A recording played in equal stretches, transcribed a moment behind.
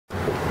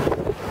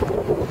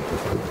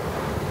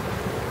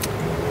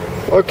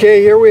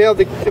Okay, here we have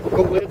the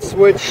typical lid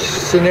switch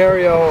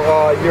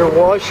scenario. Your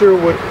washer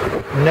would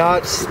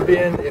not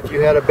spin if you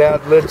had a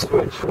bad lid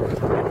switch.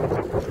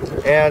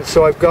 And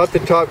so I've got the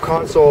top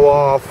console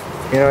off,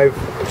 and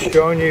I've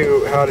shown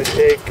you how to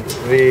take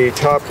the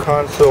top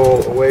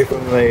console away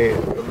from the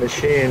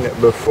machine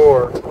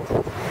before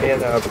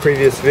in a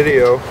previous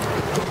video.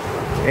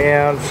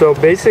 And so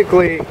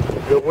basically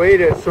the way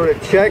to sort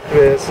of check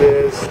this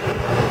is,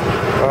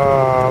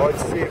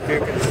 let's see if you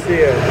can see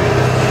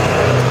it.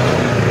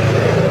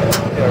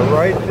 Yeah,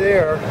 right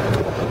there,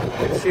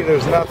 you can see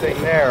there's nothing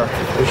there.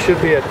 There should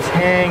be a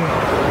tang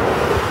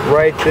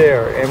right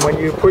there. And when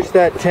you push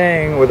that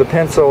tang with a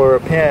pencil or a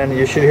pen,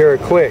 you should hear a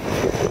click.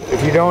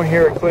 If you don't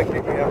hear a click,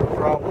 then you have a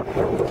problem.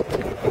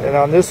 And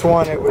on this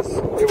one, it was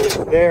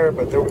there,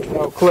 but there was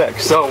no click.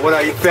 So what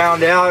I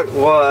found out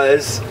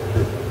was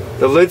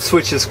the lid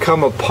switches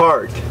come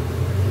apart.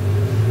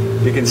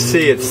 You can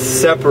see it's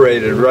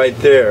separated right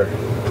there.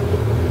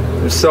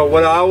 And so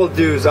what I will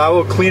do is I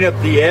will clean up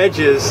the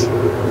edges,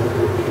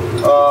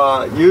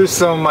 use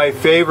some of my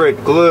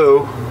favorite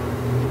glue.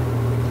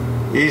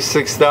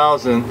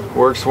 E6000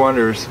 works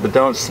wonders, but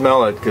don't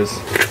smell it, because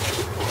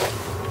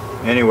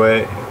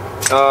anyway.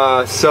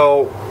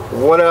 So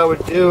what I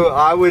would do,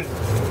 I would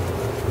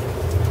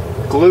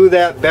glue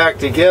that back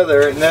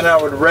together, and then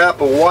I would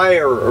wrap a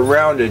wire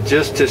around it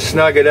just to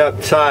snug it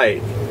up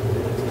tight,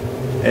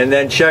 and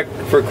then check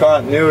for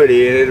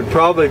continuity, and it'd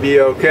probably be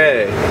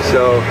okay.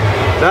 So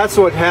that's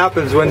what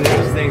happens when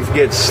these things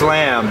get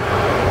slammed.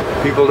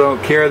 People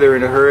don't care, they're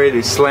in a hurry,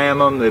 they slam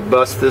them, they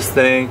bust this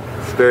thing.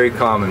 It's very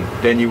common.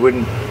 Then you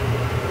wouldn't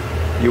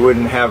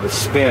have a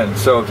spin.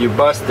 So if you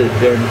bust it,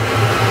 then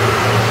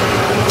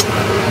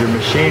your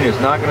machine is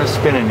not going to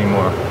spin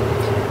anymore.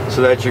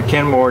 So that's your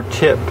Kenmore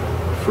tip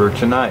for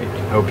tonight.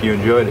 Hope you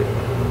enjoyed it.